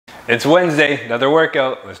It's Wednesday, another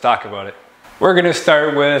workout. Let's talk about it. We're gonna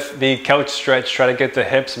start with the couch stretch. Try to get the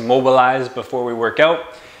hips mobilized before we work out.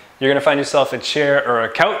 You're gonna find yourself a chair or a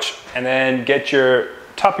couch and then get your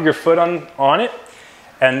top of your foot on it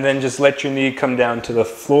and then just let your knee come down to the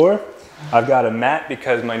floor. I've got a mat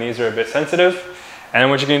because my knees are a bit sensitive. And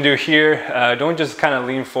what you're gonna do here, don't just kind of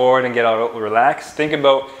lean forward and get all relaxed. Think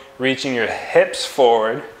about reaching your hips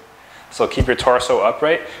forward. So keep your torso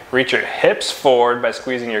upright, reach your hips forward by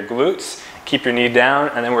squeezing your glutes, keep your knee down,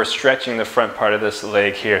 and then we're stretching the front part of this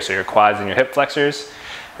leg here, so your quads and your hip flexors.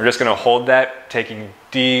 We're just gonna hold that, taking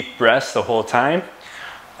deep breaths the whole time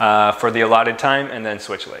for the allotted time, and then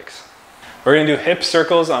switch legs. We're gonna do hip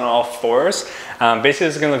circles on all fours. Basically,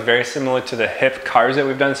 this is gonna look very similar to the hip cars that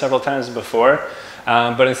we've done several times before.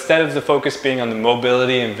 But instead of the focus being on the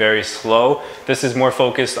mobility and very slow, this is more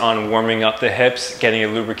focused on warming up the hips, getting it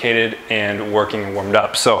lubricated and working and warmed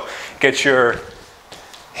up. So get your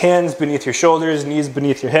hands beneath your shoulders, knees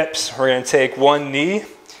beneath your hips. We're gonna take one knee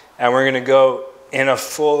and we're gonna go in a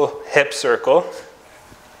full hip circle,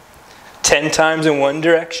 10 times in one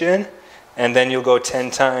direction, and then you'll go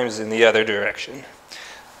 10 times in the other direction.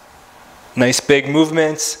 Nice big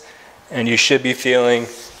movements, and you should be feeling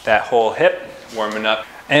that whole hip warming up.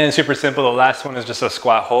 And super simple, the last one is just a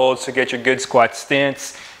squat hold. So get your good squat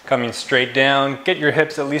stance, coming straight down. Get your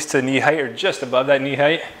hips at least to knee height or just above that knee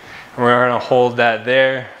height. And we're gonna hold that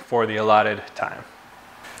there for the allotted time.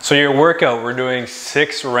 So your workout, we're doing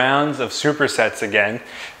 6 rounds of supersets again,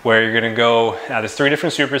 where you're gonna go, there's 3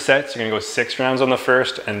 different supersets. You're gonna go 6 rounds on the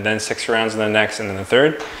first, and then 6 rounds on the next, and then the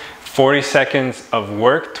third. 40 seconds of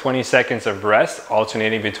work, 20 seconds of rest,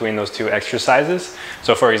 alternating between those 2 exercises.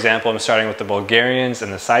 So for example, I'm starting with the Bulgarians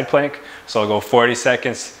and the side plank. So I'll go 40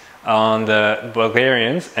 seconds on the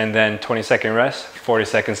Bulgarians and then 20-second rest, 40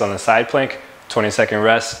 seconds on the side plank, 20-second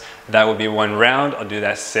rest. That would be 1 round. I'll do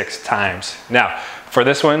that 6 times. Now, for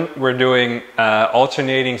this one, we're doing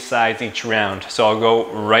alternating sides each round. So I'll go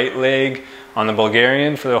right leg on the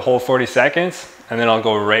Bulgarian for the whole 40 seconds, and then I'll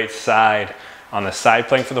go right side on the side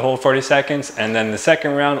plank for the whole 40 seconds, and then the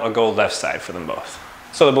second round, I'll go left side for them both.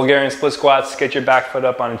 So the Bulgarian split squats, get your back foot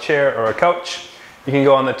up on a chair or a couch. You can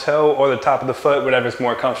go on the toe or the top of the foot, whatever's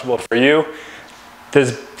more comfortable for you.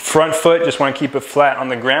 This front foot, just wanna keep it flat on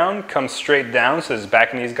the ground, come straight down, so this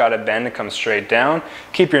back knee's gotta bend and come straight down.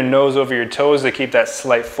 Keep your nose over your toes to keep that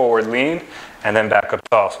slight forward lean, and then back up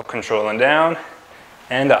tall. So controlling down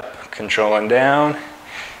and up, controlling down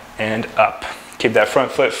and up. Keep that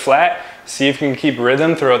front foot flat. See if you can keep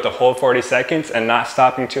rhythm throughout the whole 40 seconds and not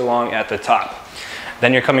stopping too long at the top.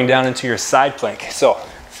 Then you're coming down into your side plank. So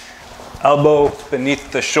elbow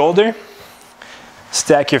beneath the shoulder,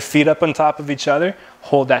 stack your feet up on top of each other,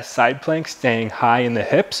 hold that side plank, staying high in the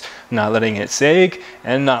hips, not letting it sag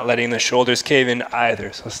and not letting the shoulders cave in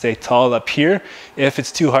either. So stay tall up here. If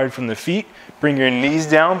it's too hard from the feet, bring your knees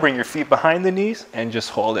down, bring your feet behind the knees, and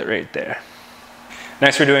just hold it right there.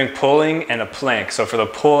 Next, we're doing pulling and a plank. So for the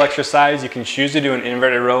pull exercise, you can choose to do an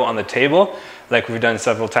inverted row on the table, like we've done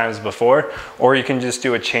several times before, or you can just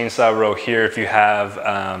do a chainsaw row here if you have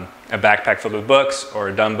a backpack filled with books or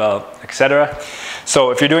a dumbbell, etc. So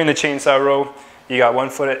if you're doing the chainsaw row, you got one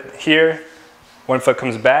foot here, one foot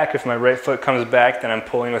comes back. If my right foot comes back, then I'm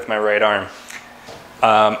pulling with my right arm.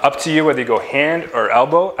 Up to you whether you go hand or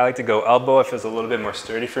elbow. I like to go elbow if it's a little bit more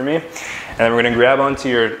sturdy for me. And then we're gonna grab onto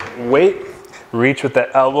your weight, reach with the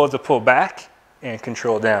elbow to pull back and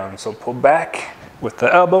control down. So pull back with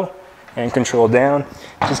the elbow and control down.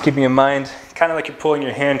 Just keeping in mind, kind of like you're pulling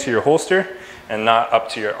your hand to your holster and not up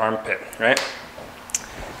to your armpit, right?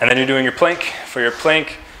 And then you're doing your plank. For your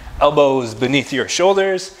plank, elbows beneath your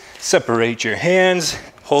shoulders, separate your hands,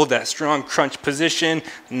 hold that strong crunch position,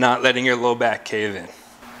 not letting your low back cave in.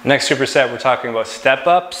 Next superset, we're talking about step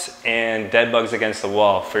ups and dead bugs against the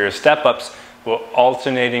wall. For your step ups, we're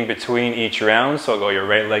alternating between each round. So I'll go your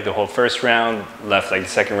right leg the whole first round, left leg the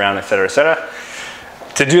second round, etc., etc.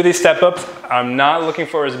 To do these step ups, I'm not looking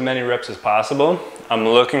for as many reps as possible. I'm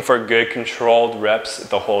looking for good controlled reps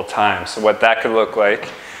the whole time. So what that could look like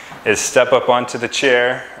is step up onto the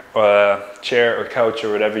chair or couch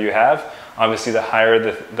or whatever you have. Obviously, the higher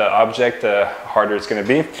the object, the harder it's going to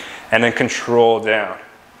be. And then control down.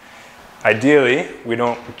 Ideally, we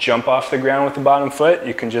don't jump off the ground with the bottom foot.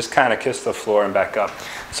 You can just kind of kiss the floor and back up.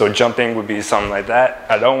 So jumping would be something like that.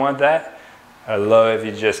 I don't want that. I love if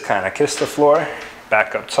you just kind of kiss the floor,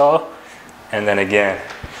 back up tall, and then again.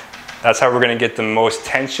 That's how we're going to get the most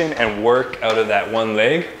tension and work out of that one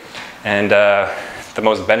leg and the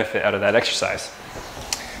most benefit out of that exercise.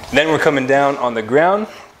 Then we're coming down on the ground.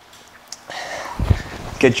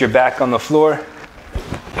 Get your back on the floor,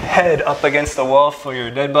 head up against the wall for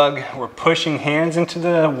your dead bug. We're pushing hands into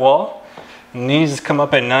the wall. Knees come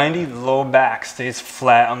up at 90, low back stays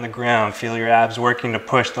flat on the ground. Feel your abs working to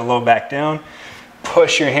push the low back down.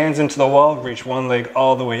 Push your hands into the wall, reach one leg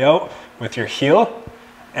all the way out with your heel,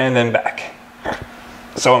 and then back.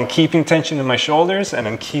 So I'm keeping tension in my shoulders and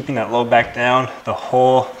I'm keeping that low back down the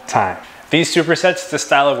whole time. These supersets, this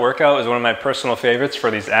style of workout is one of my personal favorites for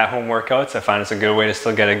these at-home workouts. I find it's a good way to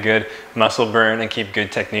still get a good muscle burn and keep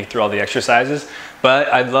good technique through all the exercises. But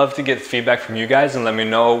I'd love to get feedback from you guys and let me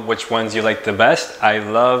know which ones you like the best. I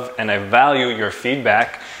love and I value your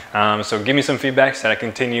feedback. So give me some feedback so that I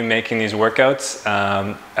continue making these workouts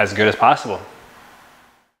as good as possible.